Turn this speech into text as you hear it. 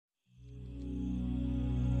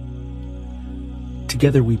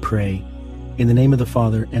Together we pray, in the name of the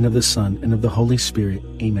Father, and of the Son, and of the Holy Spirit.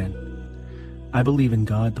 Amen. I believe in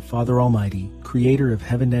God, the Father Almighty, creator of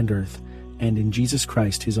heaven and earth, and in Jesus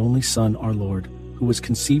Christ, his only Son, our Lord, who was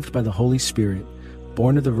conceived by the Holy Spirit,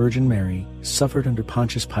 born of the Virgin Mary, suffered under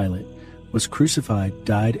Pontius Pilate, was crucified,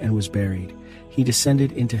 died, and was buried. He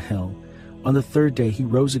descended into hell. On the third day he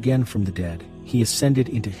rose again from the dead. He ascended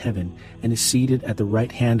into heaven, and is seated at the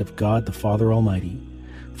right hand of God the Father Almighty.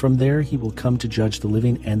 From there he will come to judge the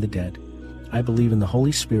living and the dead. I believe in the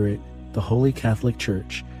Holy Spirit, the Holy Catholic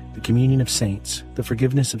Church, the communion of saints, the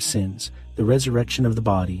forgiveness of sins, the resurrection of the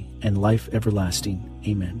body, and life everlasting.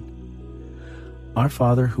 Amen. Our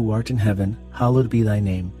Father, who art in heaven, hallowed be thy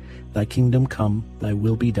name. Thy kingdom come, thy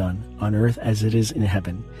will be done, on earth as it is in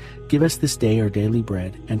heaven. Give us this day our daily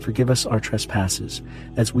bread, and forgive us our trespasses,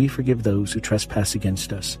 as we forgive those who trespass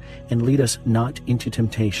against us. And lead us not into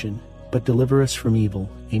temptation, but deliver us from evil.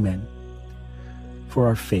 Amen. For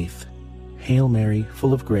our faith. Hail Mary,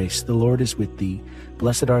 full of grace, the Lord is with thee.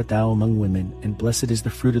 Blessed art thou among women, and blessed is the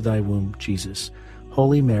fruit of thy womb, Jesus.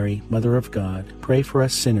 Holy Mary, Mother of God, pray for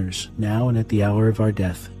us sinners, now and at the hour of our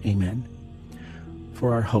death. Amen.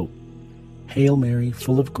 For our hope. Hail Mary,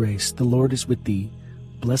 full of grace, the Lord is with thee.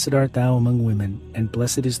 Blessed art thou among women, and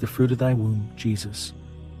blessed is the fruit of thy womb, Jesus.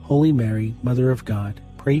 Holy Mary, Mother of God,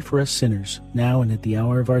 pray for us sinners, now and at the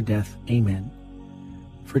hour of our death. Amen.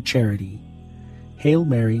 For charity. Hail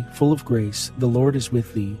Mary, full of grace, the Lord is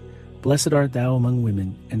with thee. Blessed art thou among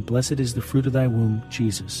women, and blessed is the fruit of thy womb,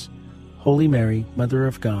 Jesus. Holy Mary, Mother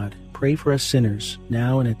of God, pray for us sinners,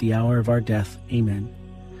 now and at the hour of our death. Amen.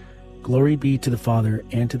 Glory be to the Father,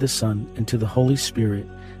 and to the Son, and to the Holy Spirit,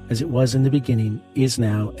 as it was in the beginning, is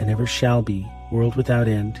now, and ever shall be, world without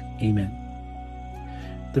end. Amen.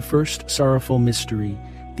 The first sorrowful mystery,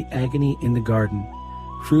 the agony in the garden.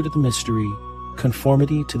 Fruit of the mystery,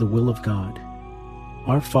 conformity to the will of God.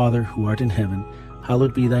 Our Father, who art in heaven,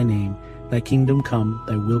 hallowed be thy name. Thy kingdom come,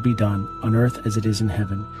 thy will be done, on earth as it is in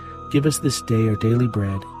heaven. Give us this day our daily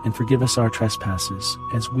bread, and forgive us our trespasses,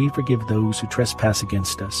 as we forgive those who trespass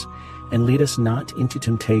against us. And lead us not into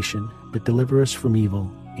temptation, but deliver us from evil.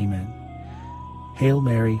 Amen. Hail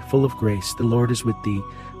Mary, full of grace, the Lord is with thee.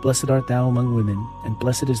 Blessed art thou among women, and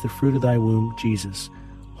blessed is the fruit of thy womb, Jesus.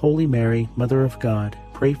 Holy Mary, Mother of God,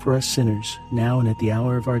 pray for us sinners, now and at the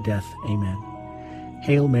hour of our death. Amen.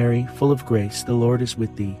 Hail Mary, full of grace, the Lord is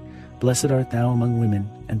with thee. Blessed art thou among women,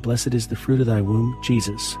 and blessed is the fruit of thy womb,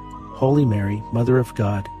 Jesus. Holy Mary, Mother of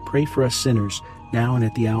God, pray for us sinners, now and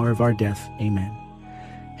at the hour of our death. Amen.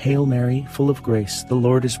 Hail Mary, full of grace, the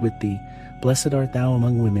Lord is with thee. Blessed art thou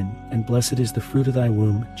among women, and blessed is the fruit of thy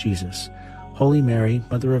womb, Jesus. Holy Mary,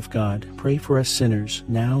 Mother of God, pray for us sinners,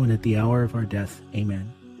 now and at the hour of our death.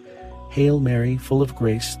 Amen. Hail Mary, full of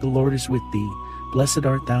grace, the Lord is with thee. Blessed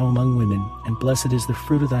art thou among women, and blessed is the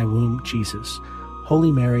fruit of thy womb, Jesus.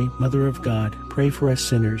 Holy Mary, Mother of God, pray for us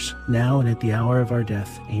sinners, now and at the hour of our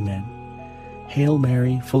death. Amen. Hail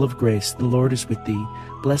Mary, full of grace, the Lord is with thee.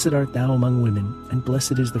 Blessed art thou among women, and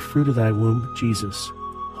blessed is the fruit of thy womb, Jesus.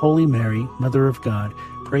 Holy Mary, Mother of God,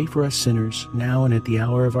 pray for us sinners, now and at the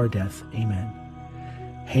hour of our death. Amen.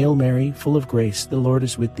 Hail Mary, full of grace, the Lord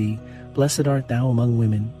is with thee. Blessed art thou among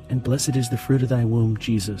women, and blessed is the fruit of thy womb,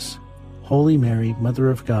 Jesus. Holy Mary, Mother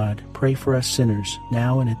of God, pray for us sinners,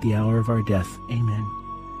 now and at the hour of our death. Amen.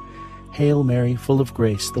 Hail Mary, full of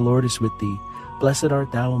grace, the Lord is with thee. Blessed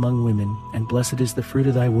art thou among women, and blessed is the fruit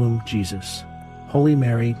of thy womb, Jesus. Holy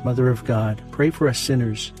Mary, Mother of God, pray for us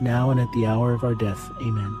sinners, now and at the hour of our death.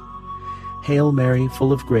 Amen. Hail Mary,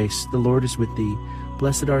 full of grace, the Lord is with thee.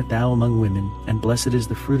 Blessed art thou among women, and blessed is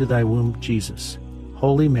the fruit of thy womb, Jesus.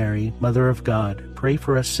 Holy Mary, Mother of God, pray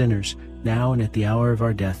for us sinners, now and at the hour of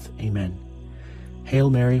our death. Amen. Hail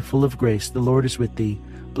Mary, full of grace, the Lord is with thee.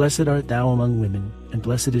 Blessed art thou among women, and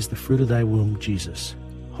blessed is the fruit of thy womb, Jesus.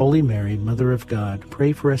 Holy Mary, Mother of God,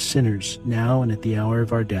 pray for us sinners, now and at the hour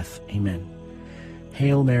of our death. Amen.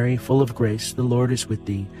 Hail Mary, full of grace, the Lord is with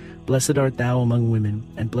thee. Blessed art thou among women,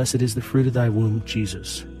 and blessed is the fruit of thy womb,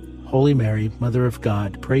 Jesus. Holy Mary, Mother of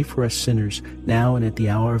God, pray for us sinners, now and at the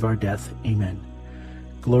hour of our death. Amen.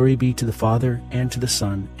 Glory be to the Father, and to the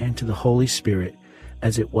Son, and to the Holy Spirit,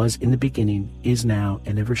 as it was in the beginning, is now,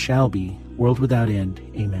 and ever shall be, world without end.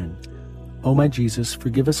 Amen. O my Jesus,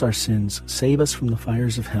 forgive us our sins, save us from the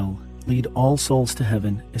fires of hell, lead all souls to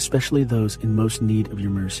heaven, especially those in most need of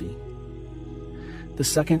your mercy. The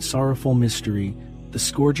second sorrowful mystery, the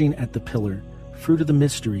scourging at the pillar. Fruit of the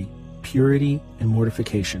mystery, purity and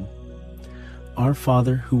mortification. Our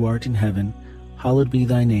Father, who art in heaven, hallowed be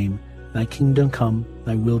thy name. Thy kingdom come,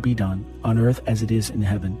 thy will be done, on earth as it is in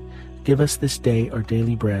heaven. Give us this day our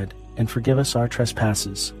daily bread, and forgive us our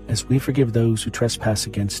trespasses, as we forgive those who trespass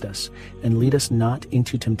against us. And lead us not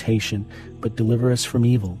into temptation, but deliver us from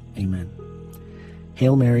evil. Amen.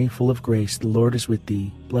 Hail Mary, full of grace, the Lord is with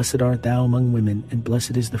thee. Blessed art thou among women, and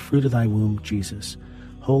blessed is the fruit of thy womb, Jesus.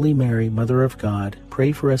 Holy Mary, Mother of God,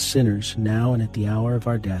 pray for us sinners, now and at the hour of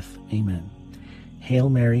our death. Amen. Hail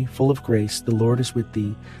Mary, full of grace, the Lord is with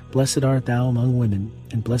thee. Blessed art thou among women,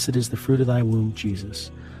 and blessed is the fruit of thy womb, Jesus.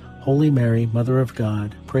 Holy Mary, Mother of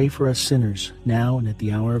God, pray for us sinners, now and at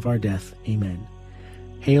the hour of our death. Amen.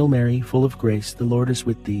 Hail Mary, full of grace, the Lord is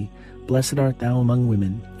with thee. Blessed art thou among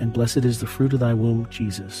women, and blessed is the fruit of thy womb,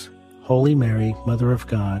 Jesus. Holy Mary, Mother of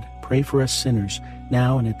God, pray for us sinners,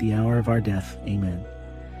 now and at the hour of our death. Amen.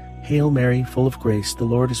 Hail Mary, full of grace, the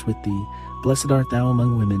Lord is with thee. Blessed art thou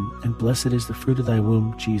among women, and blessed is the fruit of thy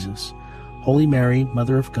womb, Jesus. Holy Mary,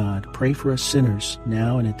 Mother of God, pray for us sinners,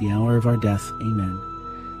 now and at the hour of our death. Amen.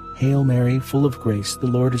 Hail Mary, full of grace, the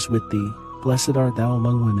Lord is with thee. Blessed art thou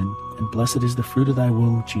among women, and blessed is the fruit of thy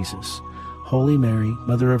womb, Jesus. Holy Mary,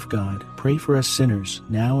 Mother of God, pray for us sinners,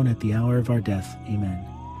 now and at the hour of our death. Amen.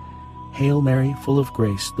 Hail Mary, full of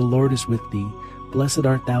grace, the Lord is with thee. Blessed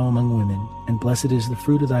art thou among women, and blessed is the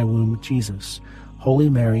fruit of thy womb, Jesus.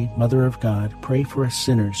 Holy Mary, Mother of God, pray for us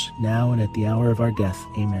sinners, now and at the hour of our death.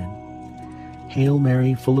 Amen. Hail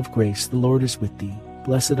Mary, full of grace, the Lord is with thee.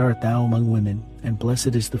 Blessed art thou among women, and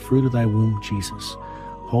blessed is the fruit of thy womb, Jesus.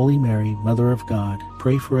 Holy Mary, Mother of God,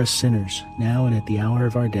 pray for us sinners, now and at the hour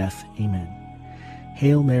of our death. Amen.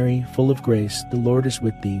 Hail Mary, full of grace, the Lord is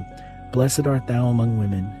with thee. Blessed art thou among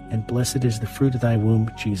women, and blessed is the fruit of thy womb,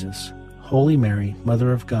 Jesus. Holy Mary,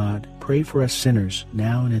 Mother of God, pray for us sinners,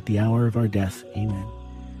 now and at the hour of our death. Amen.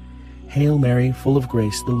 Hail Mary, full of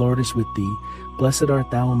grace, the Lord is with thee. Blessed art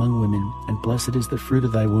thou among women, and blessed is the fruit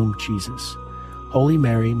of thy womb, Jesus. Holy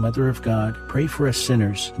Mary, Mother of God, pray for us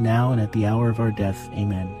sinners, now and at the hour of our death.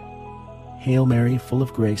 Amen. Hail Mary, full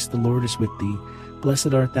of grace, the Lord is with thee.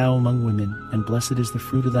 Blessed art thou among women, and blessed is the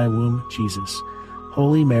fruit of thy womb, Jesus.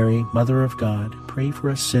 Holy Mary, Mother of God, pray for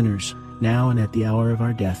us sinners, now and at the hour of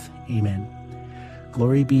our death. Amen.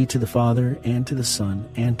 Glory be to the Father, and to the Son,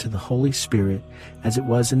 and to the Holy Spirit, as it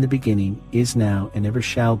was in the beginning, is now, and ever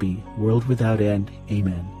shall be, world without end.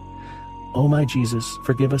 Amen. O my Jesus,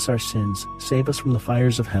 forgive us our sins, save us from the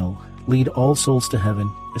fires of hell, lead all souls to heaven,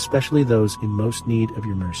 especially those in most need of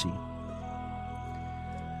your mercy.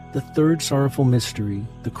 The third sorrowful mystery,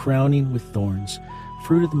 the crowning with thorns.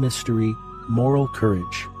 Fruit of the mystery, moral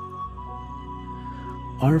courage.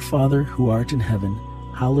 Our Father, who art in heaven,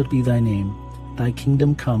 hallowed be thy name. Thy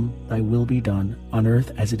kingdom come, thy will be done, on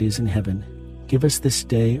earth as it is in heaven. Give us this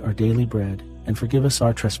day our daily bread, and forgive us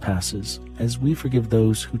our trespasses, as we forgive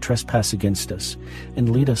those who trespass against us. And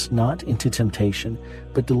lead us not into temptation,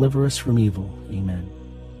 but deliver us from evil. Amen.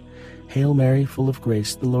 Hail Mary, full of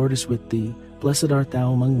grace, the Lord is with thee. Blessed art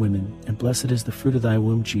thou among women, and blessed is the fruit of thy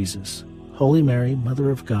womb, Jesus. Holy Mary,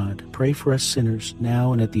 Mother of God, pray for us sinners,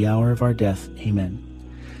 now and at the hour of our death. Amen.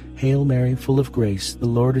 Hail Mary, full of grace, the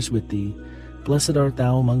Lord is with thee. Blessed art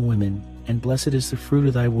thou among women, and blessed is the fruit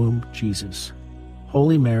of thy womb, Jesus.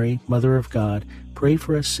 Holy Mary, Mother of God, pray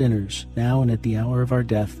for us sinners, now and at the hour of our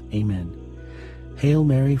death. Amen. Hail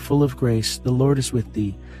Mary, full of grace, the Lord is with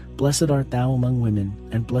thee. Blessed art thou among women,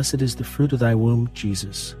 and blessed is the fruit of thy womb,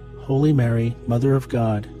 Jesus. Holy Mary, Mother of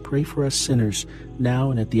God, pray for us sinners,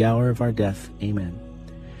 now and at the hour of our death. Amen.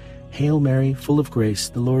 Hail Mary, full of grace,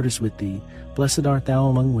 the Lord is with thee. Blessed art thou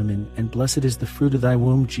among women, and blessed is the fruit of thy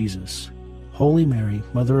womb, Jesus. Holy Mary,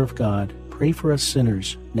 Mother of God, pray for us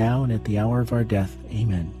sinners, now and at the hour of our death.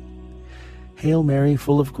 Amen. Hail Mary,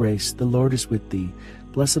 full of grace, the Lord is with thee.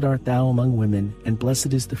 Blessed art thou among women, and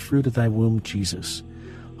blessed is the fruit of thy womb, Jesus.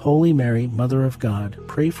 Holy Mary, Mother of God,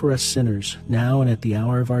 pray for us sinners, now and at the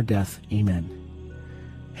hour of our death. Amen.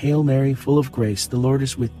 Hail Mary, full of grace, the Lord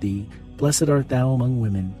is with thee. Blessed art thou among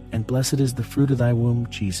women, and blessed is the fruit of thy womb,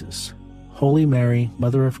 Jesus. Holy Mary,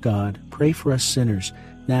 Mother of God, pray for us sinners,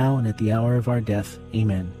 now and at the hour of our death.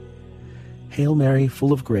 Amen. Hail Mary,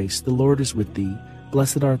 full of grace, the Lord is with thee.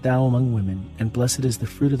 Blessed art thou among women, and blessed is the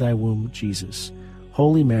fruit of thy womb, Jesus.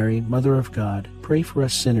 Holy Mary, Mother of God, pray for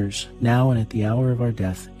us sinners, now and at the hour of our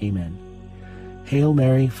death. Amen. Hail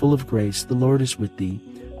Mary, full of grace, the Lord is with thee.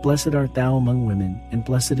 Blessed art thou among women, and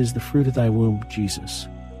blessed is the fruit of thy womb, Jesus.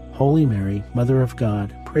 Holy Mary, Mother of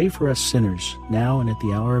God, pray for us sinners, now and at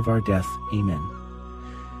the hour of our death. Amen.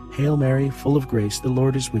 Hail Mary, full of grace, the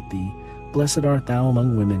Lord is with thee. Blessed art thou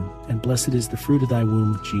among women, and blessed is the fruit of thy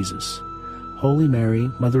womb, Jesus. Holy Mary,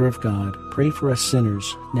 Mother of God, pray for us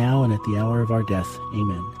sinners, now and at the hour of our death.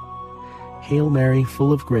 Amen. Hail Mary,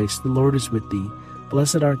 full of grace, the Lord is with thee.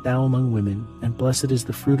 Blessed art thou among women, and blessed is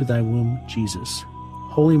the fruit of thy womb, Jesus.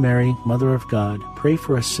 Holy Mary, Mother of God, pray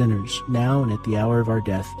for us sinners, now and at the hour of our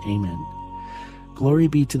death. Amen. Glory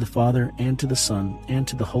be to the Father, and to the Son, and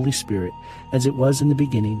to the Holy Spirit, as it was in the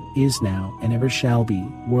beginning, is now, and ever shall be,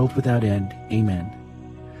 world without end. Amen.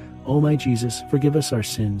 O my Jesus, forgive us our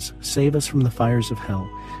sins, save us from the fires of hell,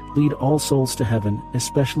 lead all souls to heaven,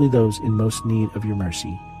 especially those in most need of your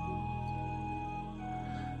mercy.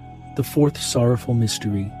 The fourth sorrowful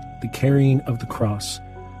mystery, the carrying of the cross.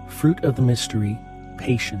 Fruit of the mystery,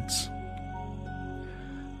 patience.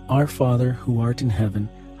 Our Father, who art in heaven,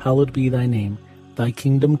 hallowed be thy name. Thy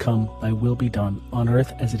kingdom come, thy will be done, on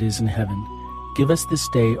earth as it is in heaven. Give us this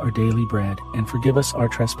day our daily bread, and forgive us our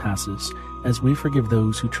trespasses, as we forgive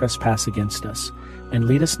those who trespass against us. And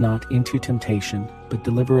lead us not into temptation, but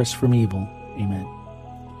deliver us from evil. Amen.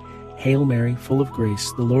 Hail Mary, full of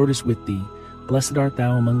grace, the Lord is with thee. Blessed art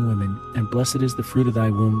thou among women, and blessed is the fruit of thy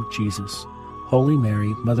womb, Jesus. Holy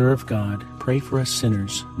Mary, Mother of God, pray for us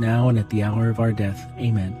sinners, now and at the hour of our death.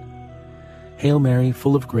 Amen. Hail Mary,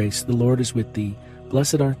 full of grace, the Lord is with thee.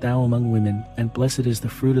 Blessed art thou among women, and blessed is the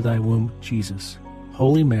fruit of thy womb, Jesus.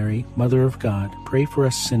 Holy Mary, Mother of God, pray for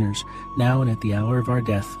us sinners, now and at the hour of our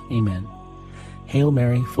death. Amen. Hail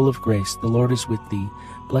Mary, full of grace, the Lord is with thee.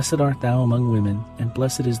 Blessed art thou among women, and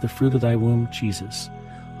blessed is the fruit of thy womb, Jesus.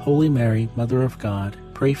 Holy Mary, Mother of God,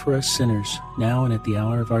 pray for us sinners, now and at the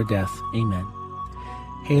hour of our death. Amen.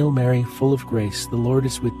 Hail Mary, full of grace, the Lord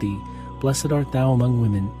is with thee. Blessed art thou among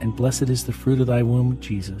women, and blessed is the fruit of thy womb,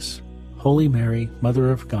 Jesus. Holy Mary,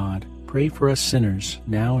 Mother of God, pray for us sinners,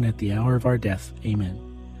 now and at the hour of our death. Amen.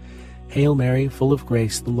 Hail Mary, full of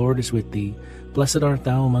grace, the Lord is with thee. Blessed art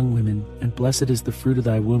thou among women, and blessed is the fruit of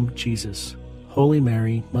thy womb, Jesus. Holy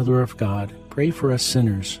Mary, Mother of God, pray for us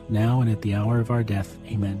sinners, now and at the hour of our death.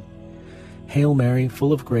 Amen. Hail Mary,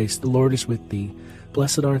 full of grace, the Lord is with thee.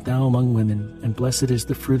 Blessed art thou among women, and blessed is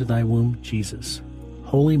the fruit of thy womb, Jesus.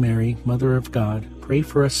 Holy Mary, Mother of God, pray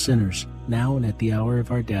for us sinners, now and at the hour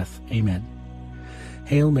of our death. Amen.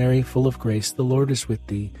 Hail Mary, full of grace, the Lord is with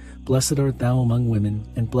thee. Blessed art thou among women,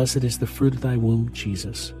 and blessed is the fruit of thy womb,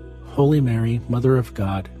 Jesus. Holy Mary, Mother of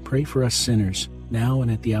God, pray for us sinners, now and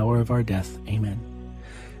at the hour of our death. Amen.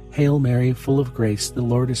 Hail Mary, full of grace, the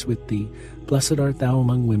Lord is with thee. Blessed art thou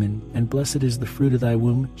among women, and blessed is the fruit of thy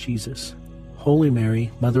womb, Jesus. Holy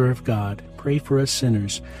Mary, Mother of God, pray for us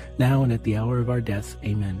sinners, now and at the hour of our death.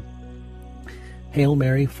 Amen. Hail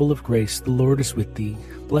Mary, full of grace, the Lord is with thee.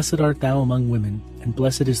 Blessed art thou among women, and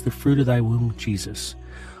blessed is the fruit of thy womb, Jesus.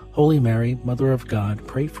 Holy Mary, Mother of God,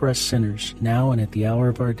 pray for us sinners, now and at the hour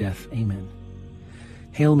of our death. Amen.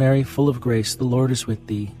 Hail Mary, full of grace, the Lord is with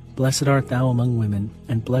thee. Blessed art thou among women,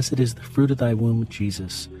 and blessed is the fruit of thy womb,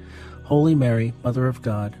 Jesus. Holy Mary, Mother of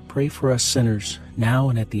God, pray for us sinners, now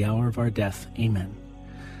and at the hour of our death. Amen.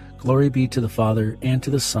 Glory be to the Father, and to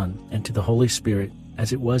the Son, and to the Holy Spirit,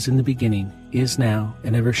 as it was in the beginning, is now,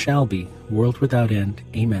 and ever shall be, world without end.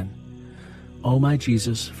 Amen. O my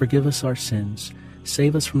Jesus, forgive us our sins,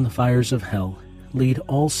 save us from the fires of hell, lead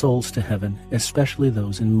all souls to heaven, especially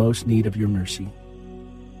those in most need of your mercy.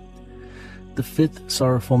 The fifth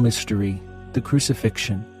sorrowful mystery, the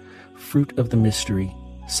crucifixion. Fruit of the mystery,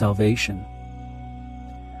 salvation.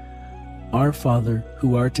 Our Father,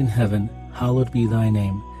 who art in heaven, hallowed be thy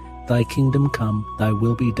name. Thy kingdom come, thy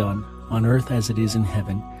will be done, on earth as it is in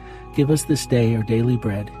heaven. Give us this day our daily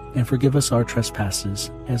bread, and forgive us our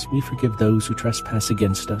trespasses, as we forgive those who trespass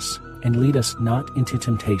against us. And lead us not into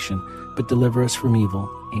temptation, but deliver us from evil.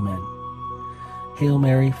 Amen. Hail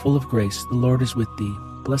Mary, full of grace, the Lord is with thee.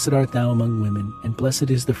 Blessed art thou among women, and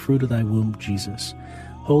blessed is the fruit of thy womb, Jesus.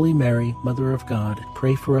 Holy Mary, Mother of God,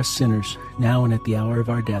 pray for us sinners, now and at the hour of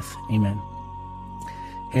our death. Amen.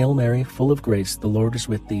 Hail Mary, full of grace, the Lord is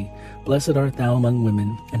with thee. Blessed art thou among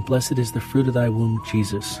women, and blessed is the fruit of thy womb,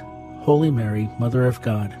 Jesus. Holy Mary, Mother of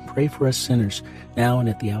God, pray for us sinners, now and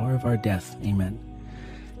at the hour of our death. Amen.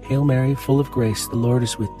 Hail Mary, full of grace, the Lord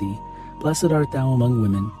is with thee. Blessed art thou among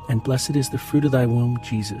women, and blessed is the fruit of thy womb,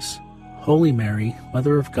 Jesus. Holy Mary,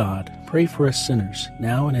 Mother of God, pray for us sinners,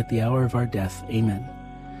 now and at the hour of our death. Amen.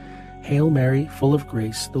 Hail Mary, full of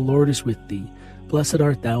grace, the Lord is with thee. Blessed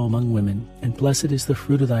art thou among women, and blessed is the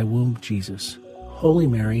fruit of thy womb, Jesus. Holy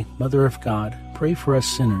Mary, Mother of God, pray for us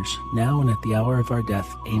sinners, now and at the hour of our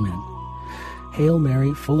death. Amen. Hail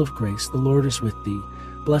Mary, full of grace, the Lord is with thee.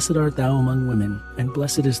 Blessed art thou among women, and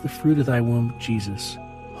blessed is the fruit of thy womb, Jesus.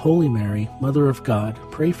 Holy Mary, Mother of God,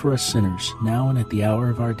 pray for us sinners, now and at the hour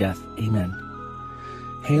of our death. Amen.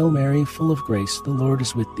 Hail Mary, full of grace, the Lord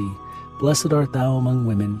is with thee. Blessed art thou among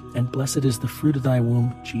women, and blessed is the fruit of thy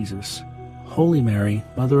womb, Jesus. Holy Mary,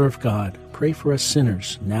 Mother of God, pray for us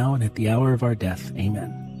sinners, now and at the hour of our death.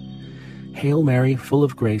 Amen. Hail Mary, full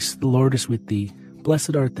of grace, the Lord is with thee.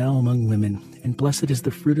 blessed art thou among women, and blessed is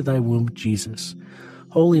the fruit of thy womb, Jesus.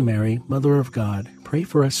 Holy Mary, Mother of God, pray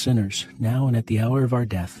for us sinners, now and at the hour of our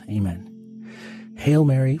death. Amen. Hail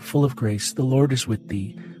Mary, full of grace, the Lord is with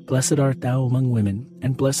thee. Blessed art thou among women,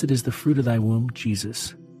 and blessed is the fruit of thy womb,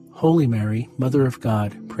 Jesus. Holy Mary, Mother of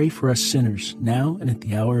God, pray for us sinners, now and at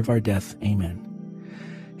the hour of our death. Amen.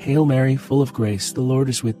 Hail Mary, full of grace, the Lord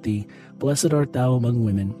is with thee. Blessed art thou among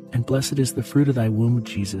women, and blessed is the fruit of thy womb,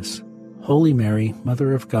 Jesus. Holy Mary,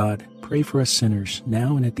 Mother of God, pray for us sinners,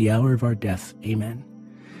 now and at the hour of our death. Amen.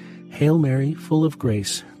 Hail Mary, full of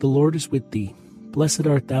grace, the Lord is with thee. Blessed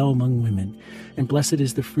art thou among women, and blessed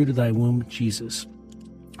is the fruit of thy womb, Jesus.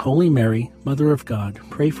 Holy Mary, Mother of God,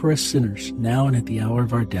 pray for us sinners, now and at the hour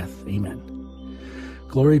of our death. Amen.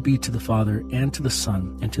 Glory be to the Father, and to the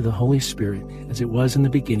Son, and to the Holy Spirit, as it was in the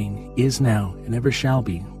beginning, is now, and ever shall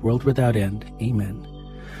be, world without end. Amen.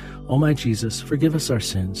 O my Jesus, forgive us our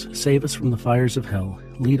sins, save us from the fires of hell,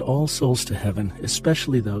 lead all souls to heaven,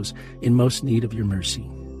 especially those in most need of your mercy.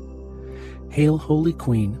 Hail, Holy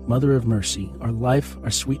Queen, Mother of Mercy, our life,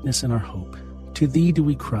 our sweetness, and our hope. To thee do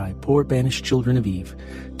we cry, poor banished children of Eve.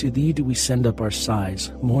 To thee do we send up our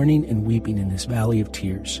sighs, mourning and weeping in this valley of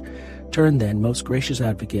tears. Turn then, most gracious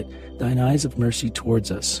Advocate, thine eyes of mercy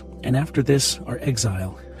towards us, and after this, our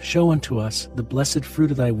exile, show unto us the blessed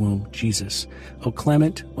fruit of thy womb, Jesus. O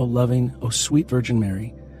clement, O loving, O sweet Virgin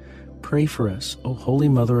Mary, pray for us, O Holy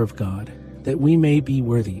Mother of God, that we may be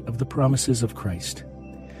worthy of the promises of Christ.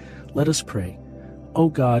 Let us pray. O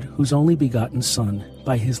God, whose only begotten Son,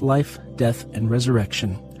 by his life, death, and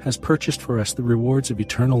resurrection, has purchased for us the rewards of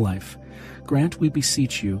eternal life, grant, we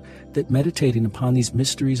beseech you, that meditating upon these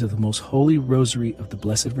mysteries of the most holy Rosary of the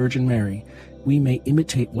Blessed Virgin Mary, we may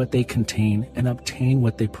imitate what they contain and obtain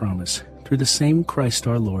what they promise. Through the same Christ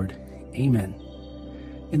our Lord. Amen.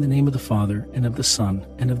 In the name of the Father, and of the Son,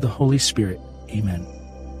 and of the Holy Spirit. Amen.